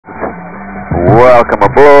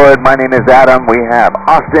welcome aboard. My name is Adam. We have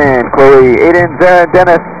Austin, Chloe, Aiden, Zara, and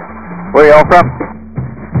Dennis. Where are y'all from?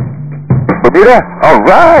 Bermuda? All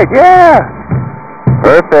right, yeah.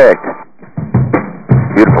 Perfect.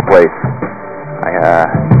 Beautiful place.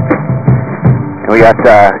 We got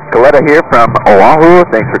Galetta here from Oahu.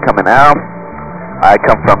 Thanks for coming out. I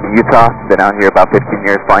come from Utah. Been out here about 15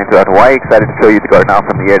 years flying throughout Hawaii. Excited to show you the garden out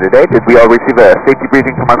from the air today. Did we all receive a safety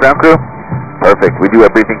briefing from our ground crew? Perfect. We do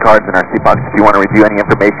have briefing cards in our seat box. If you want to review any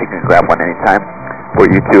information, you can grab one anytime. For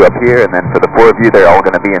you two up here, and then for the 4 of you, they're all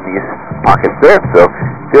going to be in these pockets there. So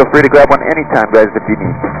feel free to grab one anytime, guys, if you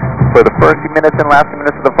need. For the first few minutes and last few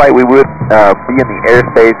minutes of the flight, we would be in the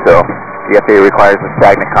airspace, so the FAA requires a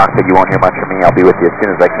stagnant cockpit. You won't hear much from me. I'll be with you as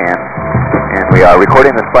soon as I can. And we are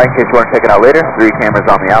recording this flight in case you want to check it out later. 3 cameras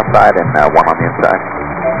on the outside and 1 on the inside.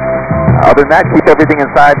 Other than that, keep everything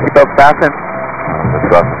inside. Seatbelts fastened. Let's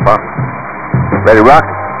go have some fun. Ready to rock?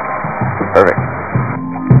 Perfect.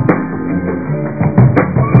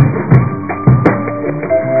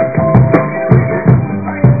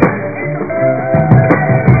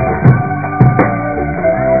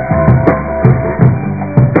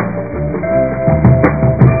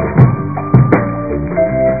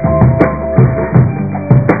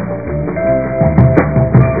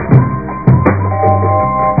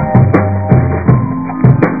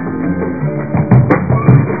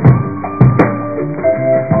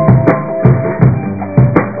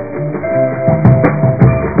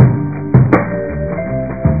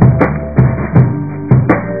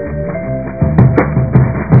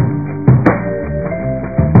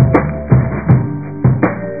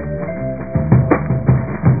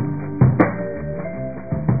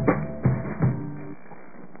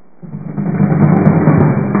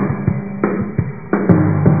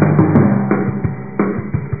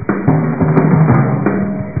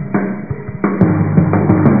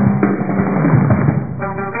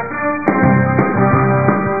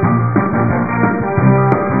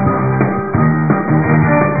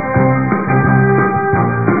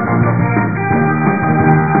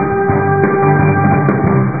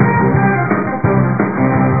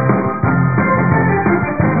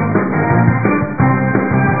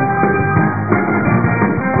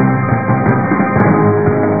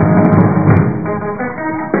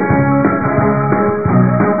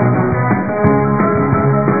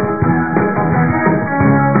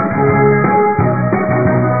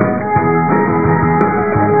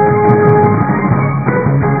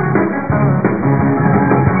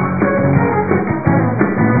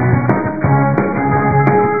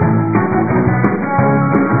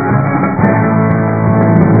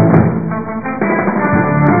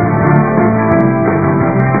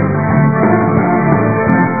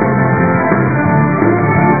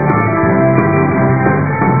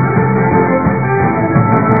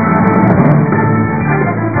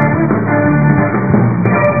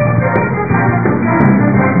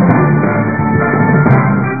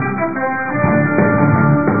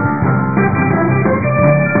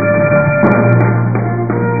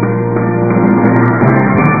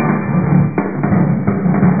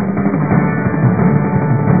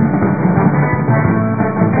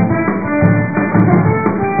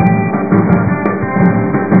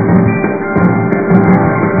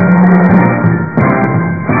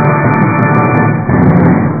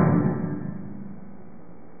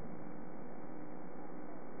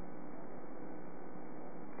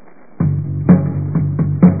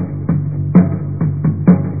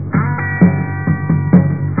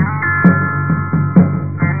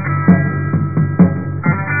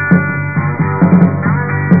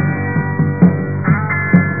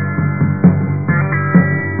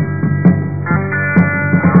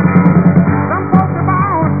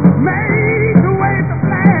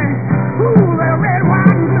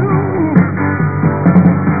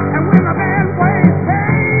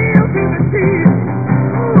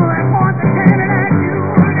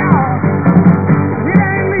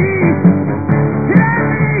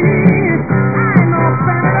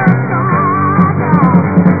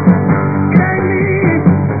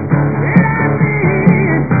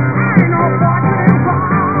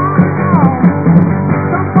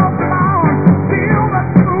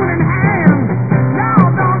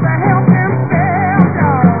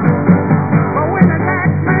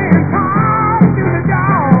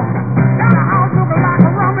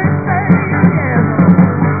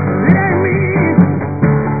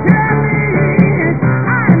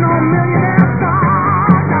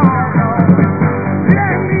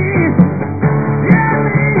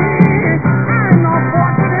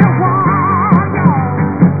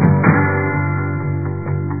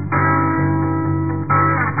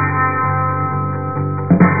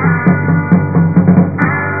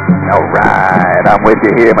 I'm with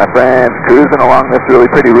you here, my friends, cruising along this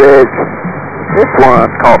really pretty ridge. This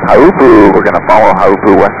one's called Haupu. We're going to follow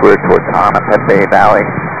Haupu westward towards Hanapepe Valley.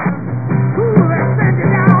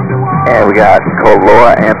 And we got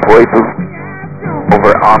Koloa and Poipu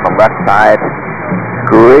over on the left side.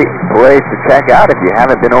 Great place to check out if you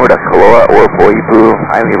haven't been over to Koloa or Poipu.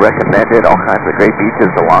 Highly recommended. All kinds of great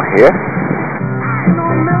beaches along here.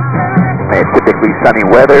 And typically sunny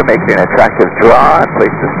weather makes it an attractive draw and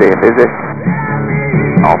place to stay and visit.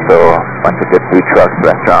 Also a bunch of good food trucks,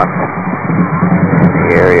 restaurants in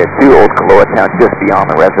the area too. Old Koloa town just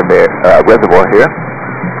beyond the reservoir here.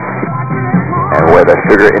 And where the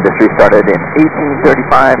sugar industry started in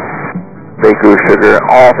 1835. They grew sugar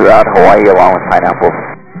all throughout Hawaii along with pineapples.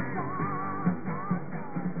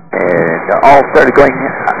 And all started going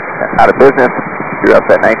out of business throughout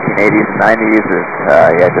the 1980s and 90s.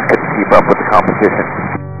 Just couldn't keep up with the competition.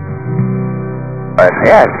 But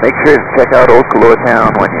yeah, make sure to check out Old Koloa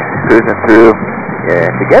Town when you're cruising through.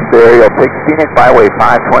 And to get there, you'll take Scenic Byway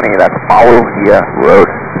 520. That's Palohia Road.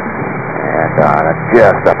 And that's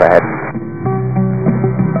just up ahead.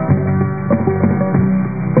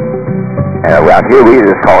 And around here, we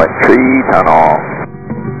just call it Tree Tunnel.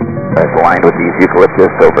 It's lined with these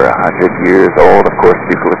eucalyptus, over 100 years old. Of course,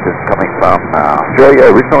 eucalyptus coming from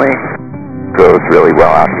Australia originally. Grows really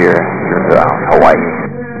well out here around Hawaii.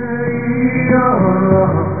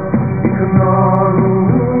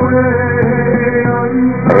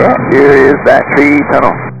 Yeah, here is that tree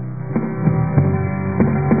tunnel.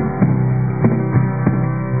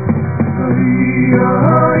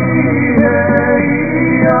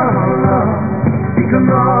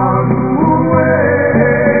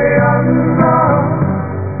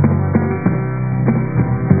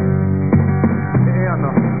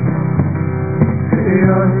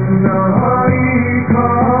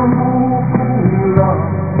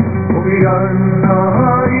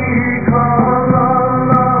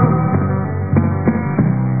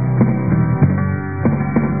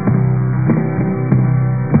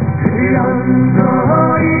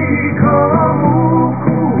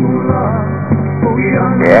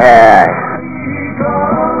 Yeah.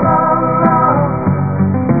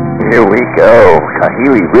 Here we go.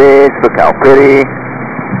 Kahili Ridge, look how pretty.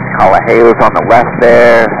 Kalahei's on the left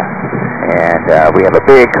there. And we have a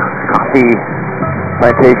big coffee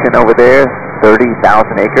plantation over there.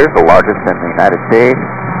 30,000 acres, the largest in the United States.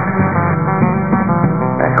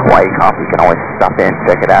 And Kauai coffee, you can always stop in,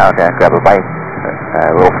 check it out, and grab a bite.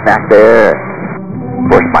 A little snack there. Of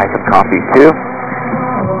course, buy some coffee too.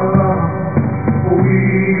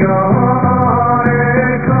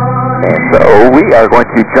 And so we are going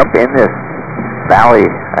to jump in this valley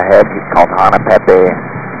ahead. It's called Hanapepe.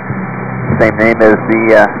 Same name as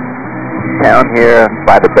the town here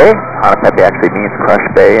by the bay. Hanapepe actually means Crush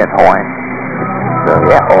Bay in Hawaii. So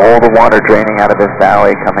yeah, all the water draining out of this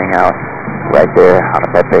valley coming out right there,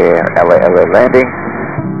 Hanapepe, LA Landing.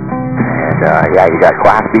 And yeah, you got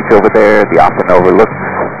Glass Beach over there, the often overlooked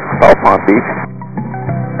Bell Pond Beach.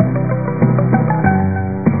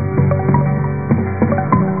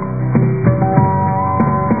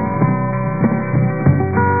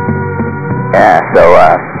 Yeah, so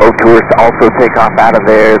boat tours also take off out of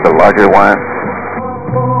there, the larger ones.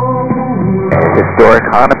 And historic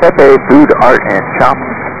Hanapepe Food, Art, and Shops,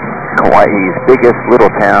 Kauai's biggest little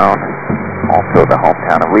town, also the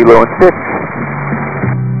hometown of Lilo and Stitch.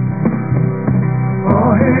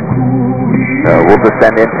 So we'll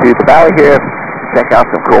descend into the valley here, check out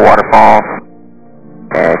some cool waterfalls.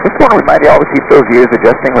 And just want to remind you all to keep those gears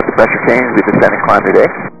adjusting with the pressure change we descend and climb today.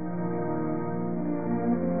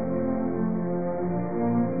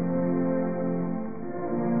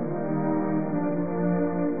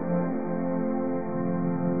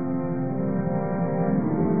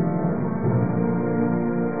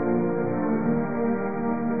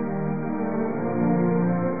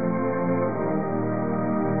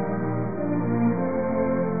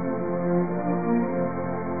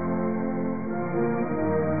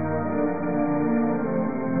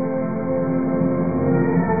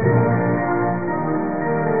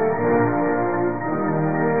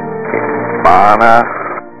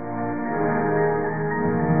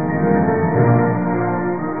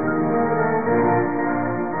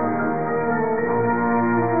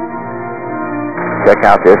 Check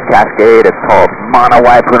out this cascade. It's called Mana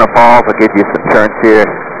Waipuna Falls. I'll give you some turns here.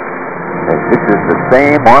 This is the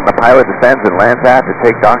same one the pilot descends and lands at to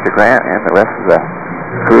take Dr. Grant and the rest of the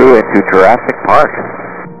crew into Jurassic Park.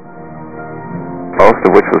 Most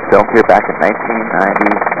of which was filmed here back in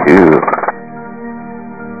 1992.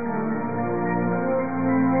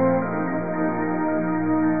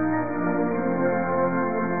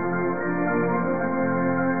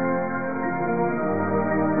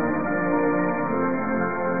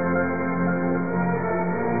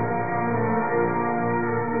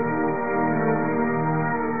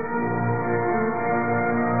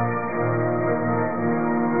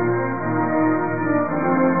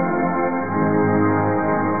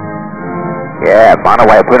 Yeah, Mana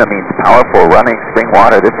Waipuna means powerful running spring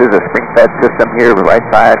water. This is a spring-fed system here, right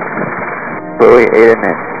side. Chloe, Aiden,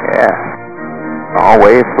 and yeah,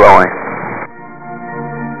 always flowing.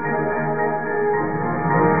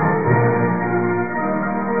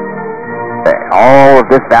 Okay, all of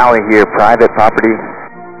this valley here, private property.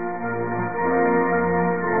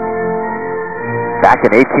 Back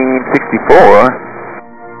in 1864,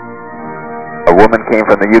 a woman came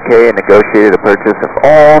from the UK and negotiated a purchase of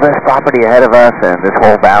all this property ahead of us, and this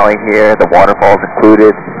whole valley here, the waterfalls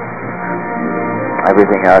included,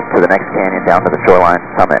 everything else to the next canyon down to the shoreline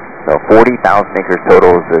summit. So 40,000 acres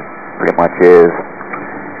total is it pretty much is.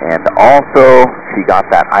 And also, she got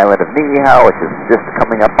that island of Niihau, which is just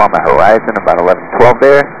coming up on the horizon, about 11-12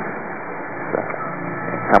 there. So,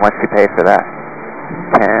 how much she paid for that?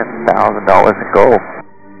 $10,000 in gold.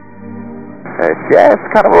 Yeah, it's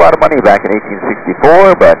kind of a lot of money back in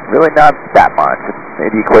 1864, but really not that much. It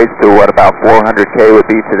maybe equates to what about 400K would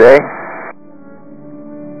be today.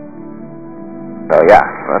 So yeah,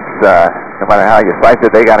 no matter how you slice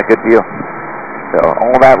it, they got a good deal. So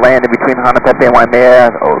all that land in between Hanapepe and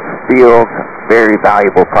Waimea, those fields, very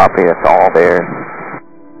valuable property, that's all there.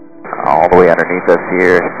 All the way underneath us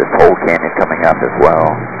here, this whole canyon coming up as well.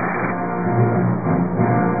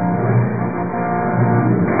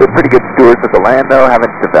 Still pretty good stewards of the land though, haven't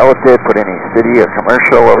developed it, put any city or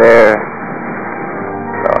commercial over there.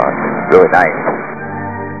 So it's really nice.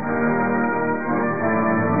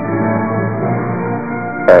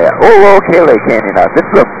 Olokele Canyon. This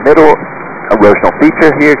is a middle erosional feature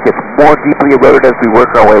here. It gets more deeply eroded as we work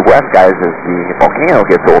our way west, guys, as the volcano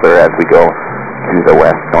gets older as we go to the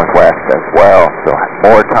west, northwest as well. So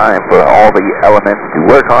more time for all the elements to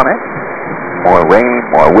work on it. More rain,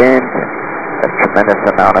 more wind. A tremendous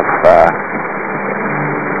amount of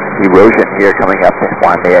erosion here coming up in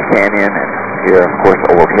Waimea Canyon, and here, of course,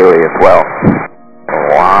 Olokele as well.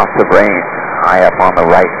 Lots of rain high up on the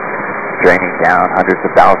right, draining down hundreds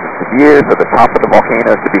of thousands of years. So the top of the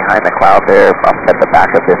volcano is behind the cloud there, up at the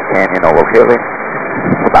back of this canyon, Olokele.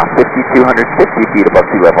 It's about 5,250 feet above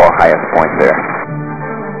sea level, our highest point there.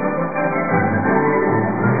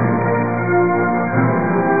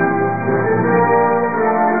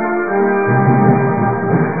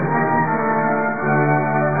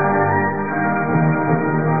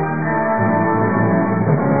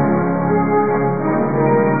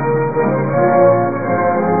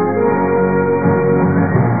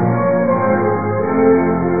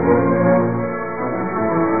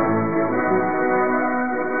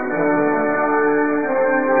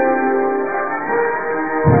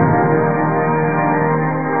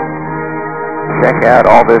 Check out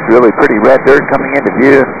all this really pretty red dirt coming into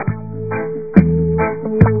view.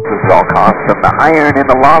 This is all caused from the iron in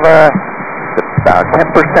the lava. About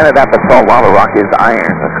 10% of that basalt lava rock is iron.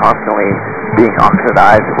 It's constantly being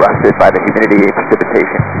oxidized, rusted by the humidity and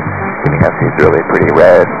precipitation, giving us these really pretty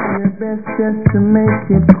red. Just to make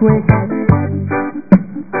it quick.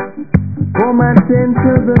 For my sin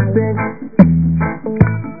to the fix.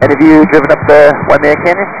 Any of you driven up the Waimea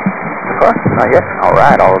Canyon? Not yet?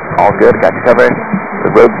 Alright, all good, got you covered.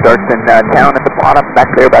 The road starts in town at the bottom,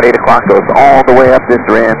 back there about 8 o'clock, goes all the way up this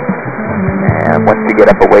rim. And once you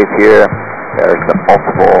get up a ways here, there's some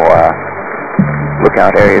multiple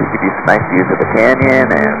lookout areas, give you some nice views of the canyon,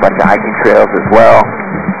 and a bunch of hiking trails as well.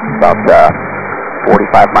 About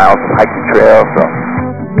 45 miles of hiking trails, so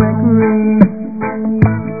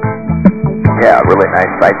yeah, really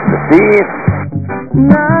nice sights to see.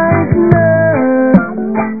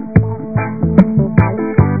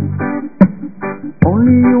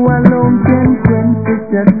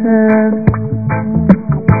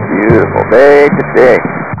 Beautiful day today.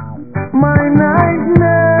 My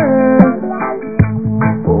nightmare.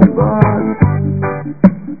 Oh God.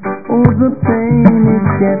 Oh, the pain is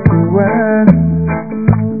getting worse.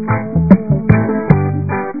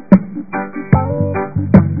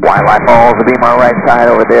 Wildlife Falls will be my right side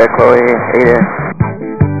over there, Chloe, Aiden.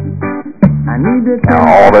 I need to now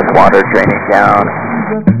all this water draining down.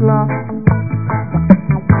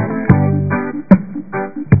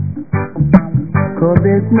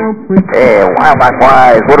 Hey,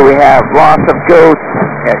 wildlife-wise, what do we have? Lots of goats.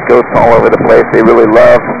 Yeah, goats all over the place. They really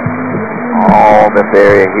love all this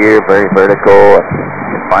area here, very vertical. You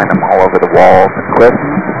can find them all over the walls and cliffs.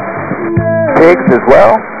 Pigs as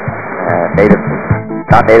well. Native,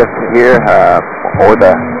 not native to here, or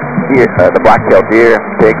the deer, the black-tailed deer,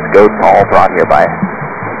 pigs, goats, all brought here by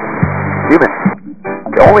humans.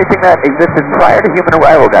 The only thing that existed prior to human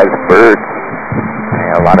arrival, guys, birds.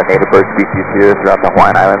 A lot of native bird species here throughout the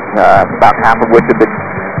Hawaiian Islands, about half of which have been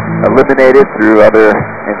eliminated through other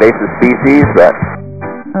invasive species, but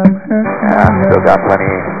I'm hurt. Still got plenty.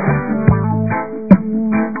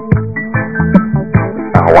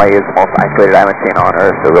 Hawaii is the most isolated island chain on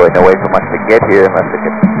Earth, so really no way for much to get here unless it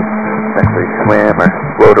can essentially swim or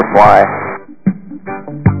float or fly.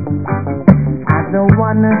 I don't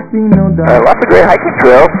wanna see no dog. Lots of great hiking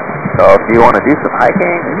trails, so if you want to do some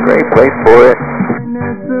hiking, great place for it.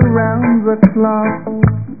 Around the clock.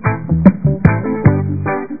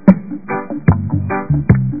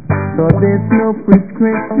 So there's no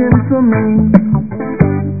prescription for me.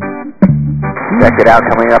 Check it out,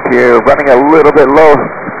 coming up here, running a little bit low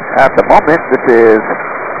at the moment. This is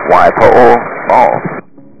Waipo'o Falls.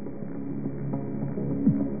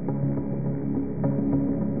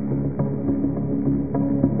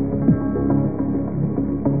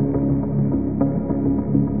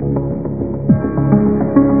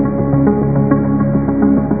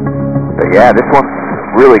 So yeah, this one's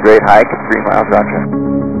really great hike, 3 miles round trip.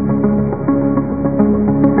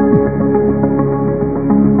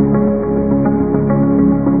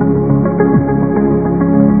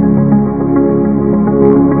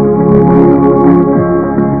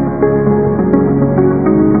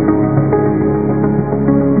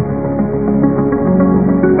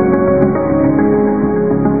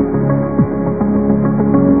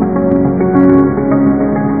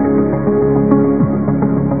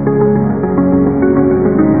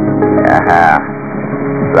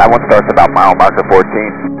 So that one starts about mile marker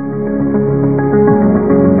 14.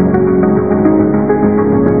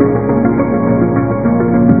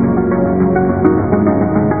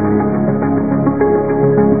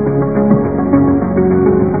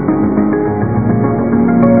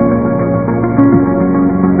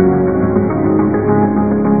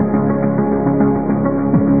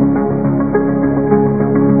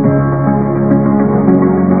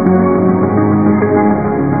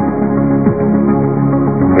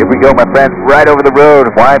 Here we go, my friends, right over the road,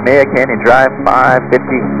 Waimea Canyon Drive, 550,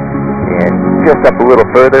 and just up a little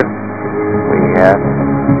further, we have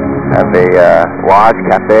a lodge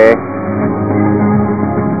cafe.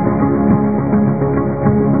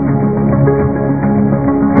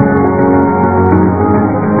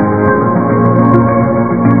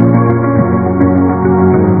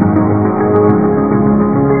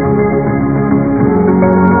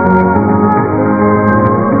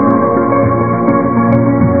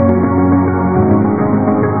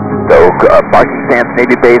 Marking stands,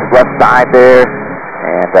 Navy base, left side there,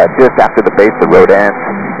 and just after the base, the road ends,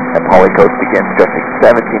 and Pauly Coast begins stretching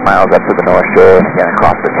 17 miles up to the North Shore, again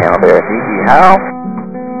across the channel there. How?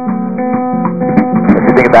 What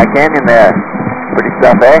you think of that canyon there? Pretty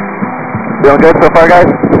stuff, eh? Feeling good so far,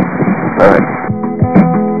 guys? Perfect.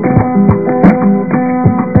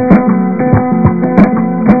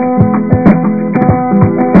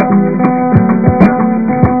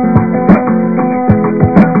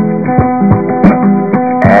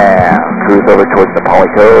 Over towards the Pauly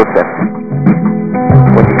Coast, and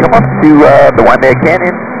when you come up to the Waimea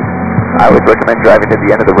Canyon, I would recommend driving to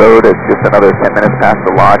the end of the road. It's just another 10 minutes past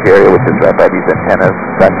the lodge area, which is right by these antennas.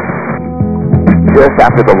 But just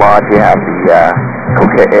after the lodge, you have the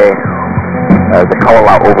Koke'e, the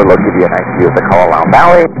Kalalau overlook, give you a nice view of the Kalalau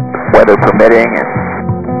Valley, weather permitting,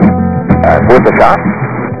 and worth a shot.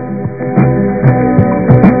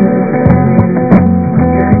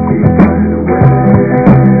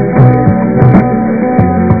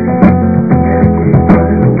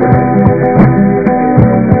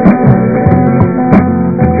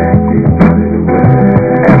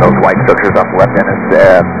 Structures on the left end,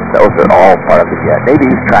 those are all part of the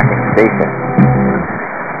Navy's tracking station.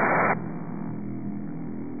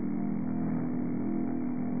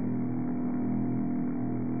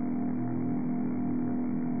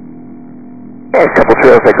 And a couple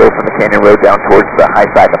trails that go from the canyon road down towards the high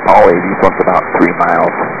side of Pauly. These ones about 3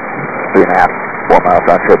 miles, 3.5, 4 miles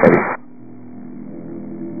round trip maybe.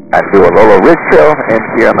 I do a Lolo Ridge Trail, and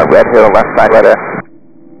here on the Red Hill left side right.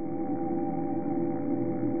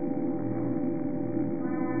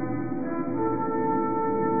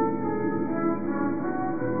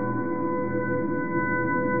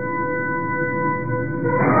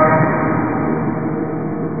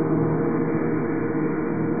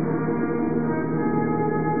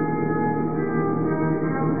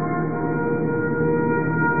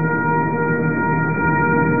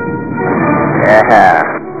 Yeah.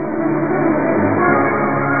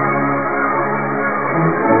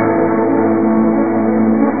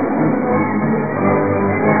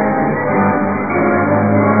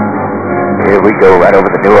 Here we go, right over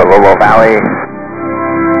the New Lolo Valley.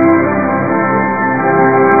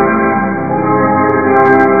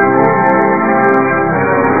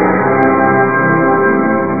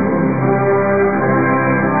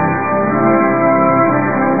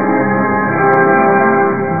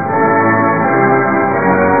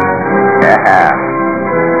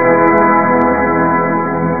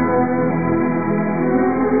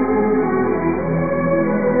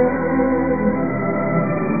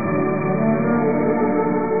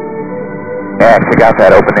 check out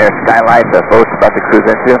that open air skylight the boat's about to cruise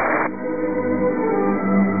into.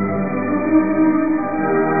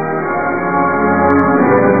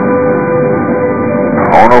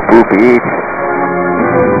 Honolulu Beach.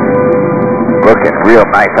 Looking real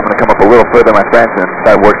nice. I'm going to come up a little further, my friends, and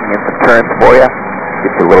start working in some turns for you.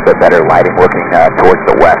 Get you a little bit better lighting working towards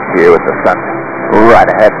the west here with the sun right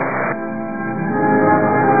ahead.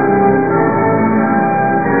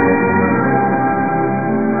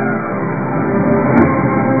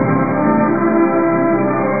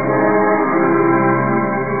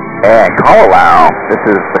 And Kauai, this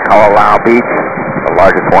is the Kauai Beach, the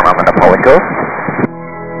largest one on the Napoleon Coast.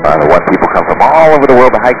 The one people come from all over the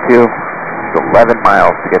world to hike to. It's 11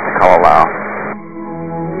 miles to get to Kauai.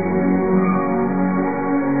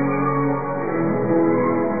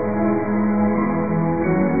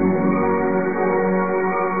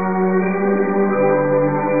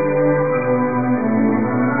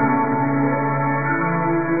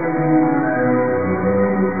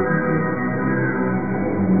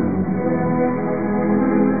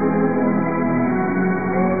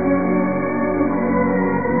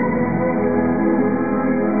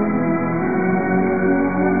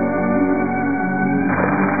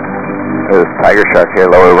 There's tiger shark here,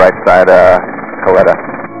 lower right side, Coletta.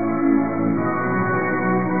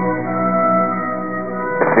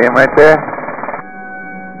 See him right there?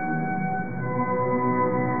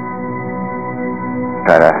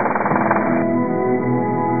 Try to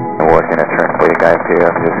work in a turn for you guys here.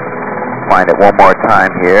 I'll just find it one more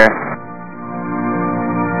time here.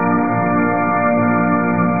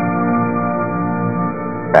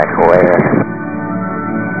 Back away.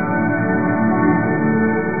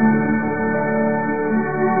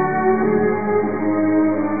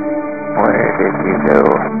 Where did you go?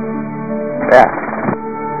 Yeah.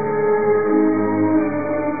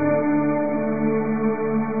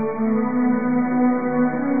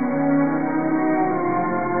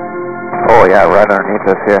 Oh yeah, right underneath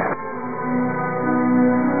us here.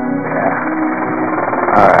 Yeah.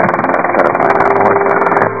 Alright, let's try to find out more time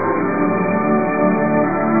here.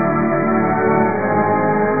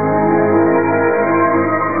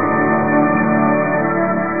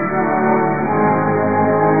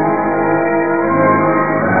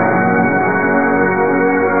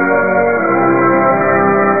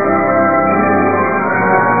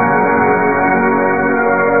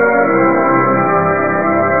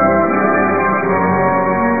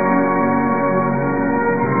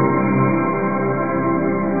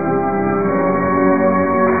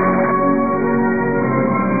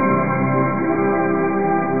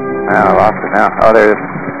 I lost it now. Oh, there's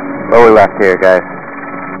lower left here, guys.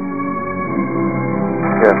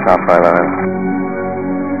 Just off by 11.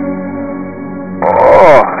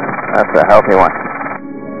 Oh, that's a healthy one.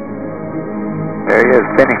 There he is,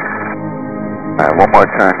 spinning. Alright, one more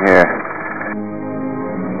turn here.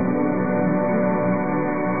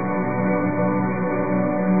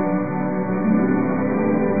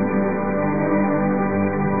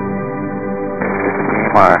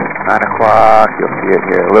 Mark, 9 o'clock, you'll see it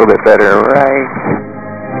here a little bit better, right?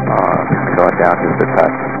 Kind of going down just a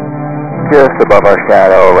touch. Just above our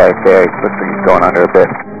shadow right there. It looks like he's going under a bit.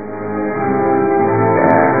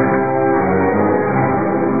 Yeah.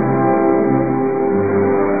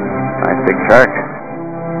 Nice big shark.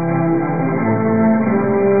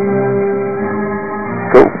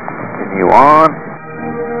 Go. Continue on.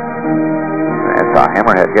 I saw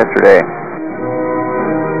hammerhead yesterday.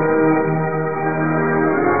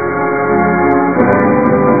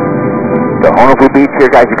 The Honolulu Beach here,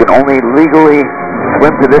 guys, you can only legally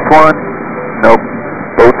swim to this one. No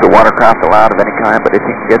boats or watercraft allowed of any kind, but if you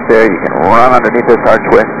can get there, you can run underneath this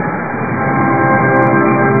archway.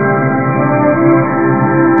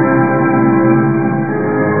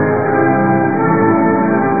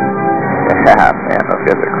 Yeah, man, those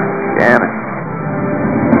guys are jamming.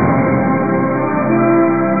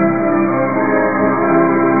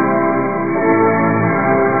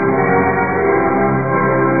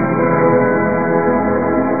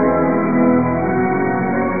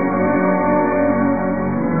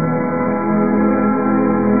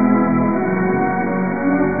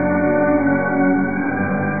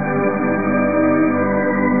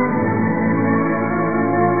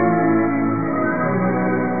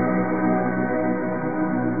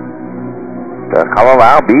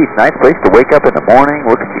 Kauai Beach, nice place to wake up in the morning.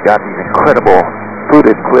 Look at you got these incredible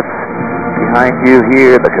fluted cliffs behind you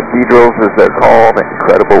here, the cathedrals as they're called.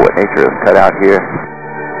 Incredible what nature has cut out here.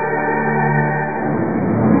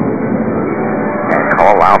 And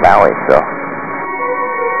Kauai Valley, so.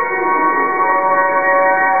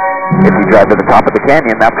 If you drive to the top of the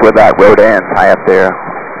canyon, that's where that road ends, high up there.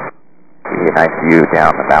 You get a nice view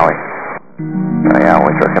down the valley. So yeah, I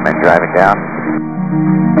always recommend driving down.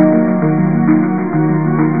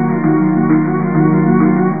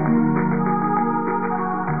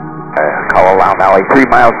 Kauai Valley, 3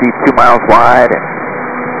 miles deep, 2 miles wide, and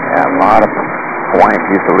yeah, a lot of Hawaiians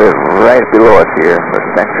used to live right below us here for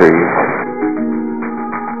centuries.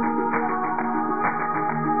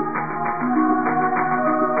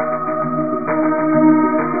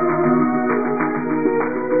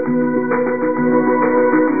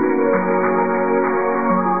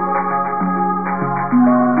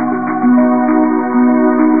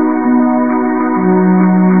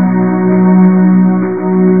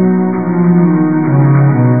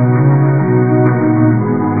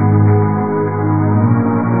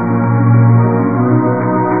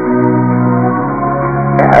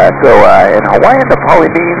 In Hawaiian, the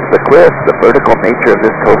Polynesians, the cliffs, the vertical nature of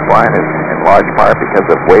this coastline is in large part because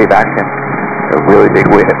of wave action. The really big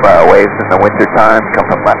waves in the winter time come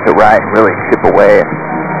from left to right and really chip away and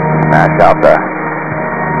smash out the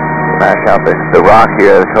rock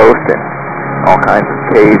here, the coast, and all kinds of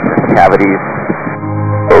caves and cavities.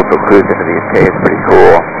 Boats will cruise into these caves, pretty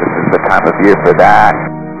cool. This is the time of year for that.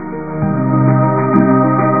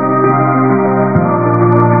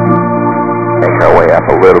 Make our way up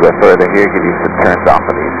a little bit further here, give you some turns off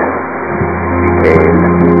of these caves.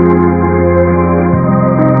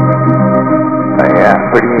 Yeah,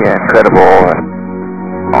 pretty incredible.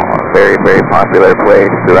 Very, very popular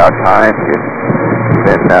place throughout time.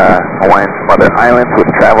 Even Hawaiians from other islands would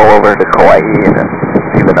travel over to Kauai and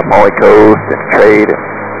see the AIRMAUI coast and trade and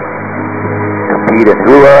compete in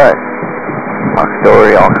hula, and talk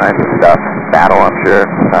story, all kinds of stuff. Battle, I'm sure,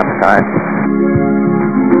 from time to time.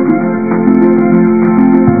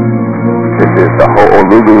 This is the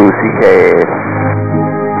Ho'olulu Sea Cave.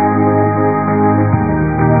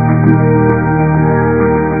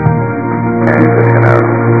 And just gonna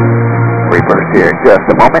reverse here in just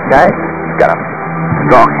a moment, guys. Got a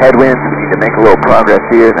strong headwind, so we need to make a little progress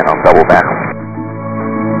here, then I'll double back.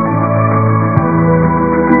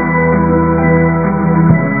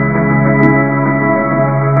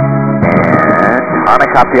 And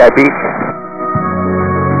Hanakapi Beach.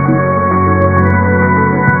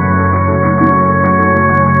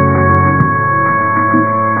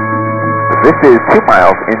 This is 2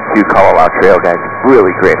 miles into Kauai Trail, guys.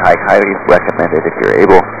 Really great hike. Highly recommended if you're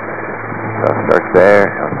able. So it starts there,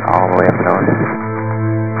 goes all the way up north.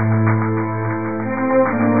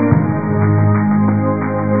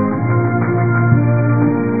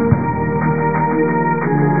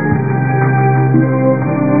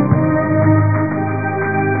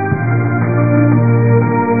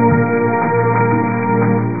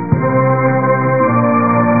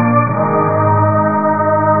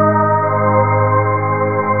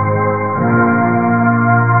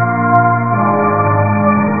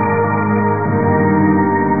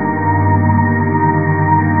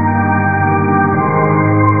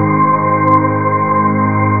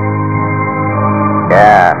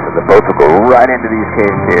 Yeah, so the boats will go right into these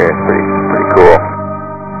caves here. It's pretty cool.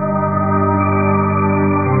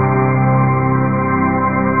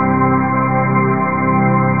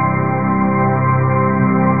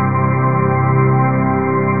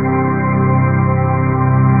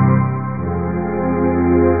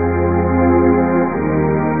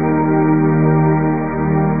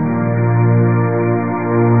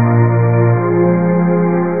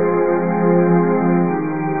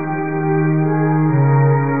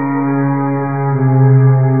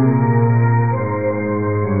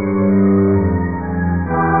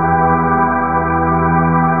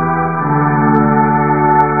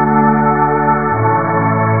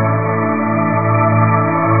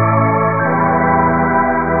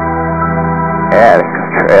 Yeah, the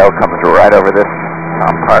trail comes right over this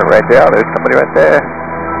top part right there. Oh, there's somebody right there.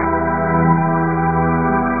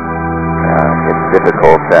 It's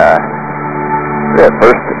difficult. The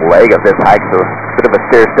first leg of this hike is a bit of a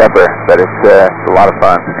stair-stepper, but it's a lot of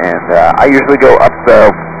fun. And I usually go up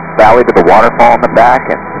the valley to the waterfall in the back,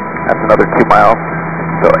 and that's another 2 miles.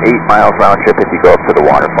 So 8 miles round trip if you go up to the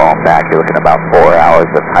waterfall and back. You're looking at about 4 hours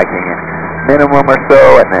of hiking minimum or so,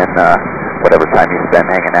 and then whatever time you spend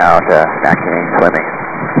hanging out, snacking, swimming.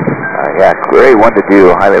 Yeah, great one to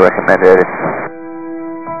do. Highly recommend it.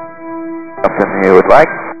 It's something you would like.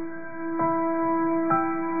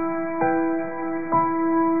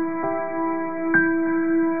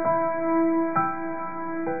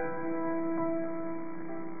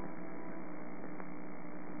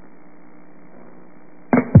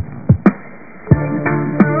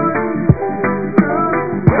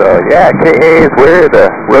 So yeah, KA is where the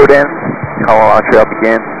road ends. Kauai Trail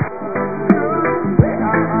begins.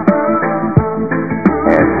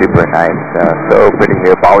 nice. So pretty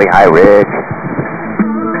here, Bali High Ridge.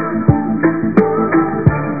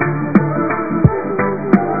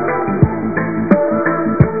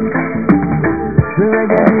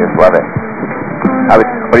 Yeah, just love it.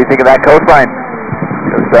 What do you think of that coastline?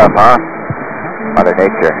 Good stuff, huh? Mother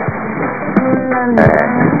Nature.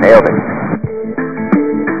 Nailed it.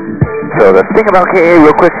 So the thing about KA,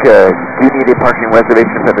 real quick, you do need a parking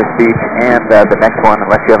reservation for this beach, and the next one,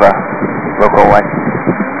 unless you have a local license,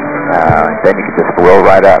 then you can just roll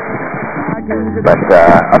right up. But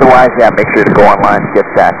otherwise, yeah, make sure to go online and get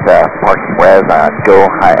that parking res on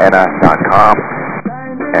gohyena.com.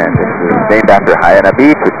 And this is named after Hyena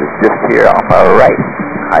Beach, which is just here on our right.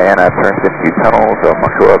 Hyena turns into tunnels of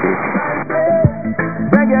Makua Beach.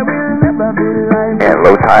 And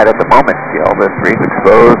low tide at the moment. See all this reef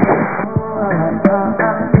exposed.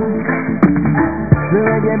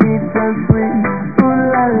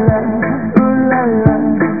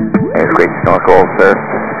 There's great snorkel surf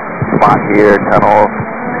spot here, tunnels.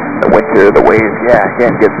 In the winter, the waves, yeah,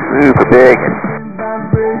 again, get super big.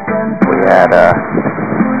 We had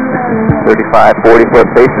 35, 40-foot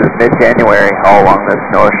faces mid-January all along this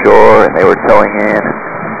north shore, and they were towing in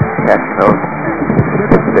and catching those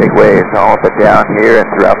big waves all up and down here and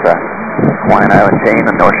throughout the Hawaiian Island chain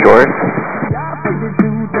and North Shores.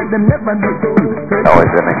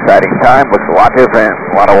 Always an exciting time. Looks a lot different.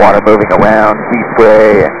 A lot of water moving around, sea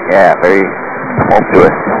spray, and yeah, very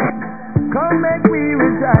tumultuous.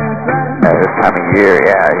 This time of year,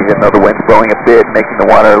 yeah, even though the wind's blowing a bit, making the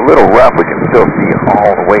water a little rough, we can still see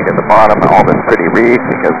all the way to the bottom, all this pretty reef,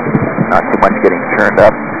 because not too much getting churned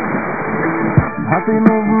up.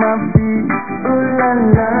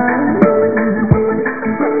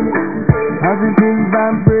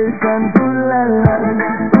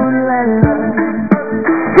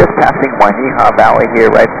 Just passing Wainiha Valley here,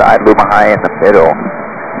 right side, Lumahai in the middle.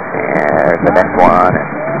 And there's the next one.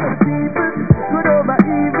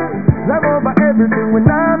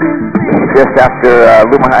 Just after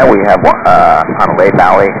Lumahai, we have Hanalei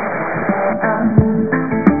Valley.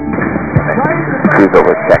 Cruise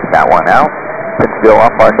over, check that one out. It's still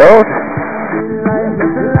off our nose.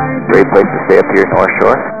 Great place to stay up here, North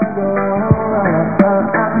Shore.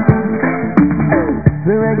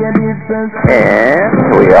 And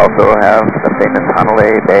we also have the famous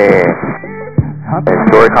Hanalei Bay.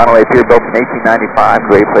 Historic Hanalei Pier, built in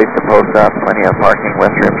 1895. Great place to post up. Plenty of parking,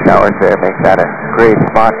 restroom, showers there. Make that a great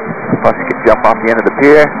spot. Plus you can jump off the end of the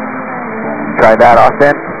pier. Try that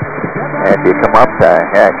often. And if you come up,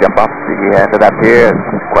 yeah, jump off the end of that pier.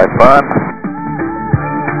 It's quite fun.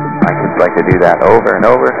 I just like to do that over and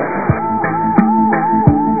over.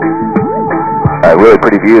 Really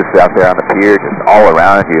pretty views out there on the pier, just all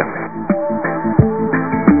around you.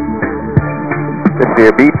 This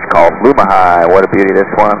here beach called Lumahai. What a beauty this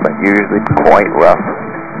one, but usually quite rough.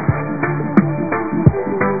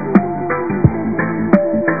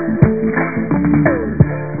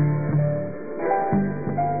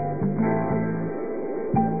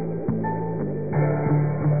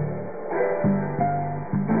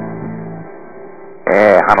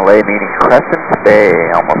 Yeah, Hanalei meaning Crescent Bay,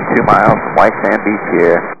 almost 2 miles from White Sand Beach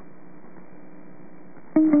here.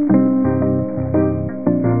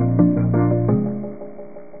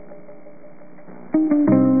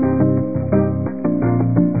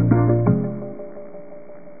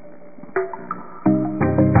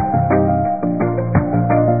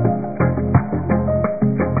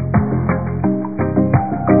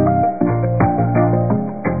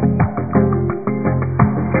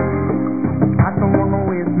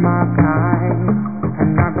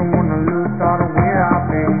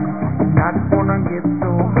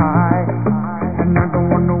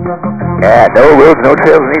 Yeah, no roads, no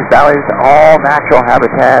trails in these valleys, all natural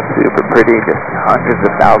habitat, super pretty, just hundreds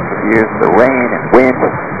of thousands of years of the rain and wind,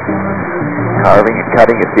 carving and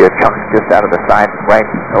cutting. You see a chunk just out of the side right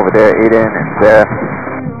over there, Eden, and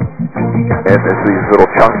these little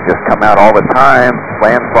chunks just come out all the time,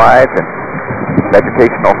 landslides, and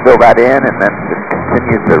vegetation will fill that in, and then just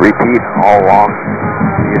continues to repeat all along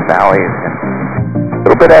these valleys, and a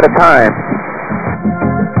little bit at a time.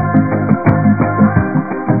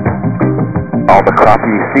 All the crappie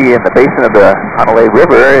you see in the basin of the Hanalei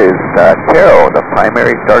River is taro, the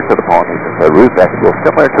primary starch of the Polynesians, a root vegetable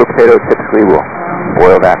similar to a potato. Typically, we'll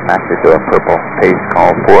boil that and mash it to a purple paste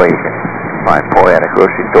called poi. You can find poi at a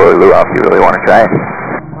grocery store or luau if you really want to try it.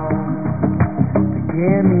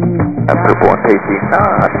 Purple and tasty,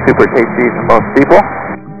 not super tasty to most people,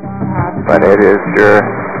 but it is sure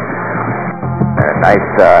a nice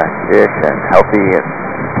dish and healthy, and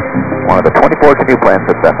one of the 24 canoe plants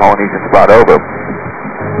that the Polynesians brought over.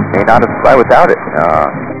 May not have survived without it.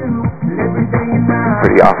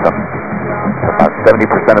 pretty awesome. About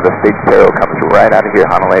 70% of the state's payroll comes right out of here,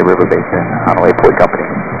 Hanalei River Basin, Hanalei Port Company.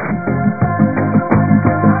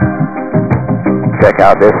 Check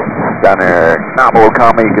out this stunner nominal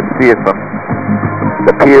comma. You can see it from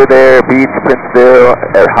the pier there, beach, Princeville,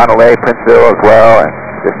 Hanalei, Princeville as well, and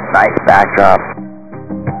this nice backdrop.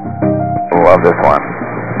 Love this one.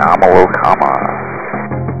 Nominal comma.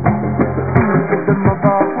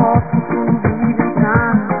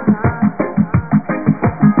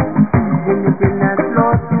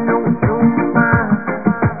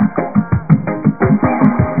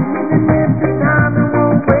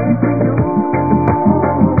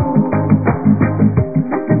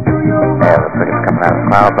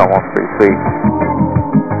 Clouds, almost pretty sweet.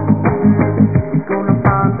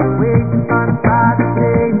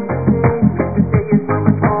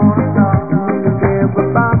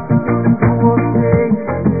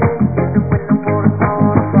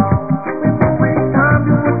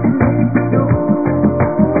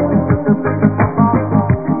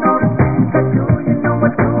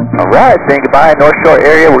 Alright, saying goodbye, North Shore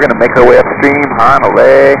area. We're going to make our way upstream,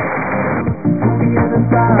 Hanalei.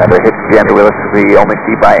 Another hidden gem to realistically only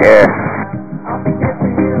see by air.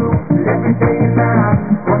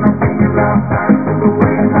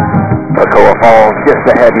 Pacoa Falls just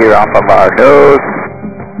ahead here off of our nose.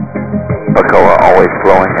 Pacoa always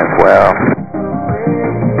flowing as well.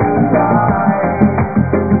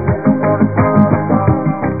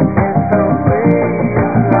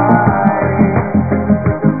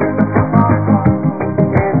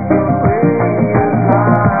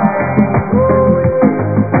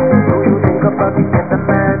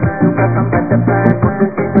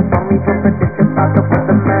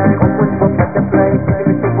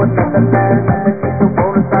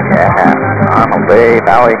 Hanalei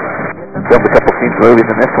Valley. Filmed a couple scenes movies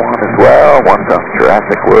in this one as well. One from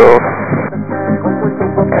Jurassic World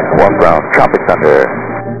and one from Tropic Thunder.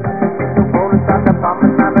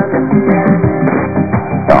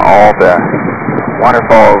 All the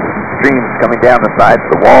waterfalls, streams coming down the sides of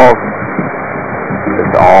the walls.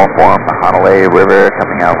 This all form the Hanalei River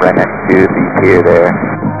coming out right next to the pier there.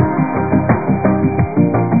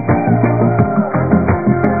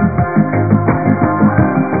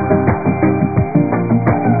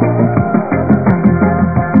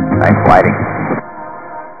 Nice lighting.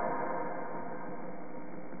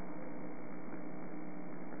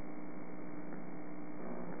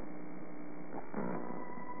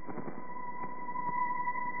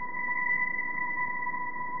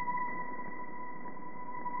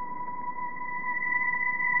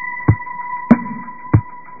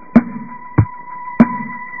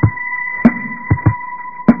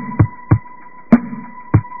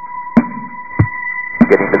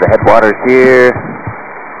 Getting to the headwaters here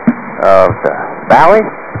of the valley.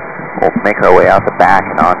 We'll make our way out the back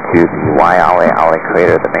and onto the Waialeale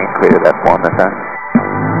crater, the main crater that formed this end.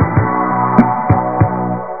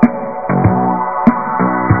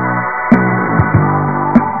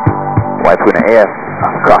 Waipuna AF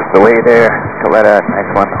across the way there. Coletta,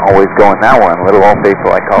 nice one, always going that one. Little Old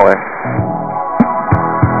Faithful, I call her.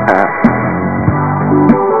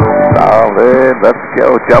 Solid, let's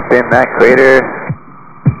go jump in that crater.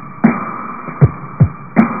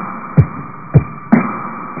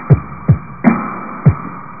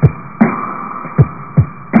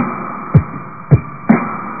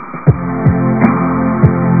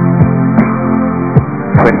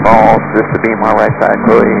 Twin Falls, this to be my right side,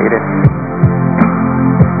 affiliated.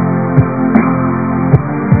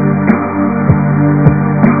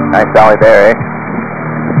 Nice valley there, eh?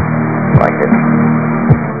 Like it.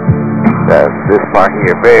 This part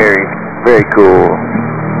here, very, very cool.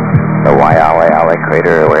 The Waialeale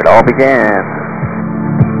crater, where it all began.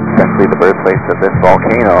 Essentially the birthplace of this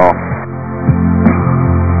volcano.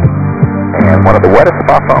 And one of the wettest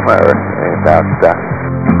spots on Earth. About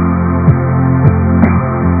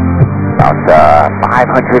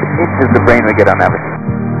 500 inches of rain we get on average.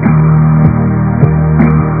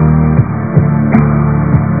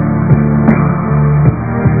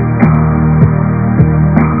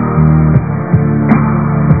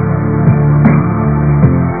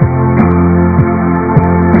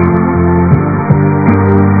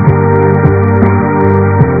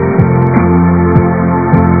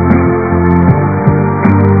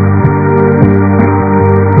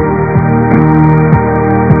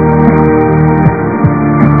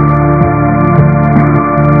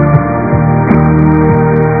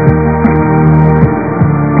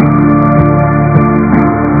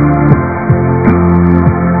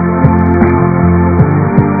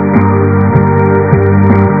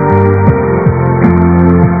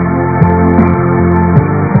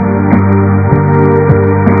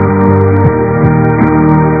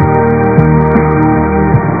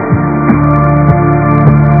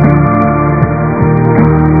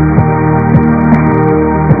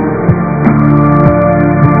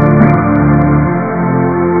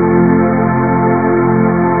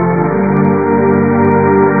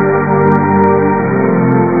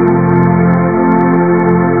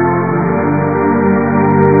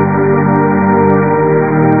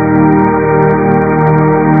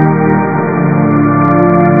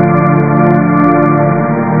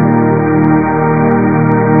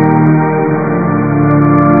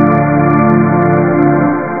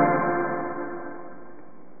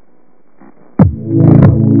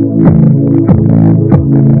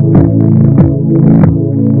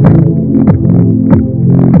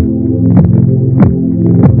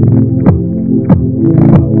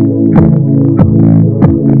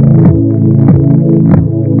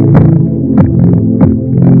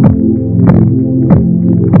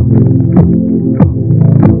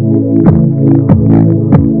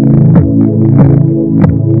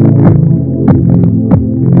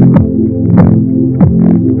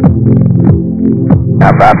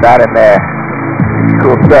 about that in there.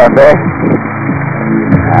 Cool stuff, eh?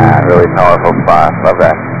 Really powerful spot. Love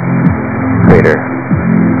that crater.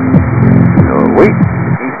 So wait,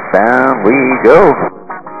 eastbound we go.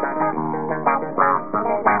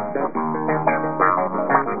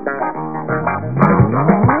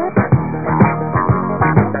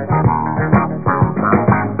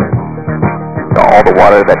 All the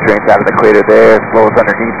water that drains out of the crater there flows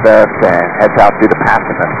underneath us and heads out through the pass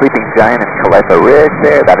in the Sleeping Giant and Kauai Ridge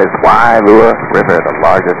there. That is Wailua River, the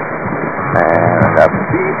largest and the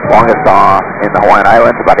longest in the Hawaiian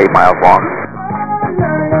Islands, about 8 miles long.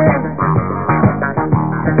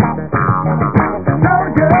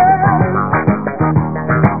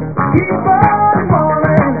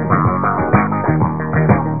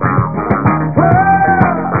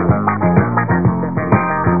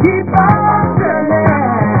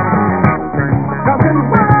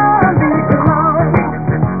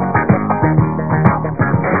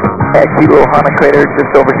 Cute little Hana crater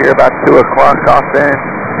just over here about 2 o'clock off in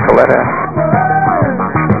Coletta.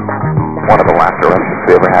 One of the last eruptions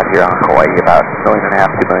we ever had here on Kauai about 1.5 million,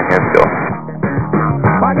 2 million years ago.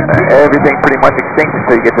 Everything pretty much extinct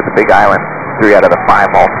until you get to the Big Island. 3 out of the 5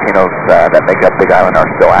 volcanoes that make up Big Island are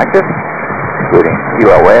still active, including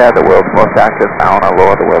Kilauea, the world's most active, Mauna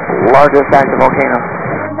Loa, the world's largest active volcano,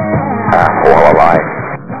 Oahu.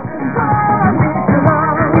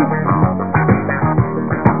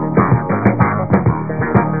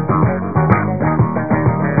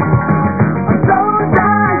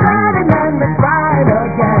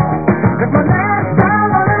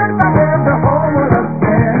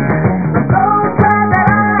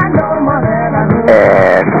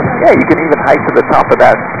 Yeah, you can even hike to the top of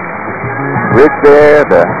that ridge there,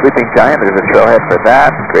 the Sleeping Giant. There's a trailhead for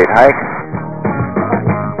that. Great hike.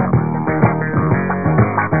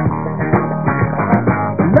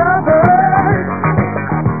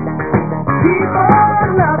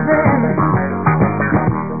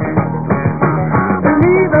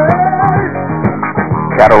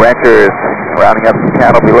 Cattle ranchers rounding up some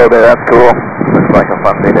cattle below there. That's cool. Looks like a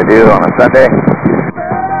fun thing to do on a Sunday.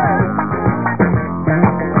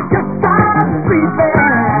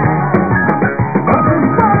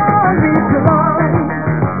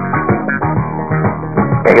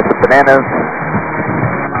 Get some bananas.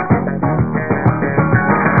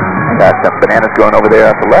 Got some bananas going over there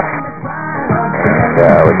on the left.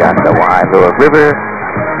 And we got the Wailua River.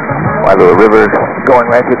 Wailua River going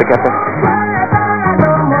right through the campus.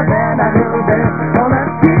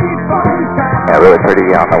 Yeah, really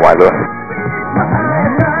pretty on the Wailua.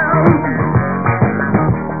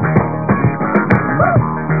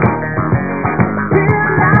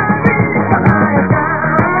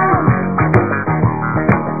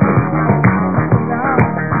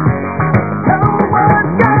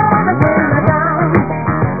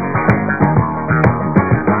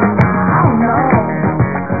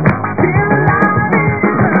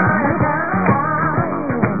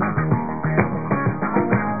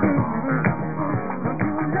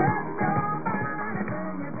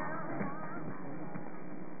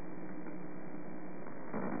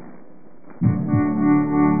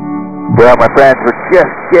 Well, my friends, we're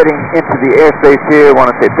just getting into the airspace here. I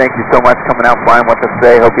want to say thank you so much for coming out flying with us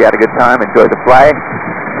today. Hope you had a good time. Enjoy the flight.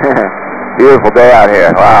 Beautiful day out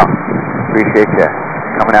here. Wow. Appreciate you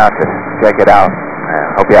coming out to check it out.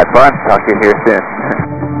 Hope you had fun. Talk to you here soon.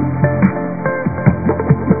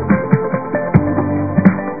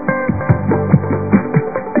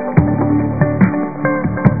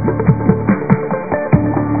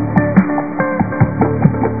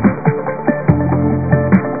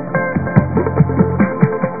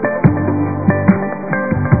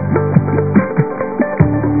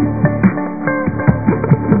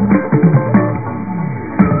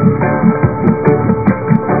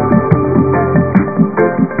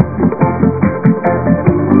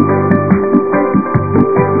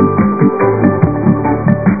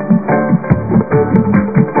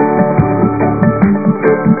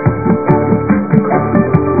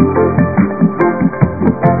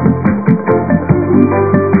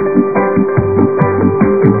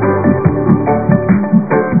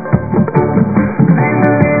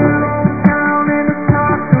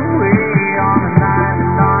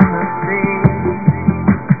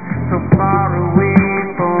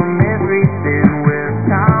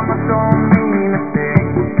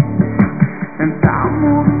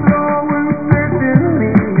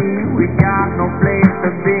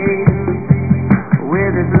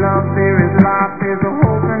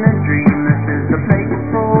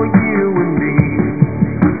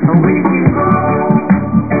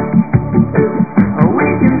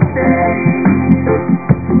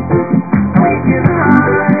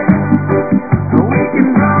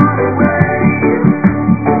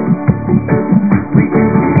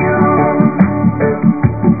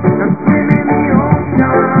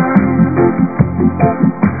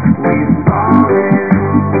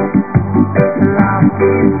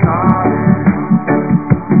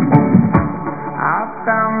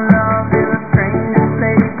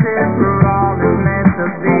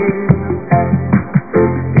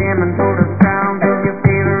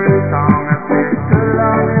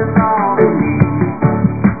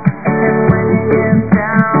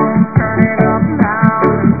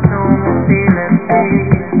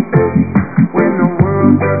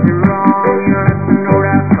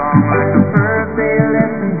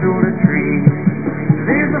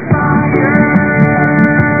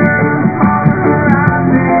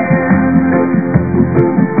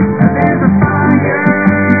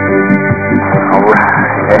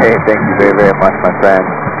 Thank you very, very much, my friend.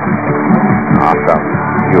 Awesome.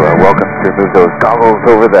 You are welcome to remove those goggles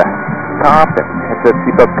over the top and headset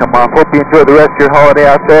seatbelts come off. Hope you enjoy the rest of your holiday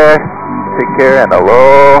out there. Take care and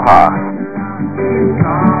aloha.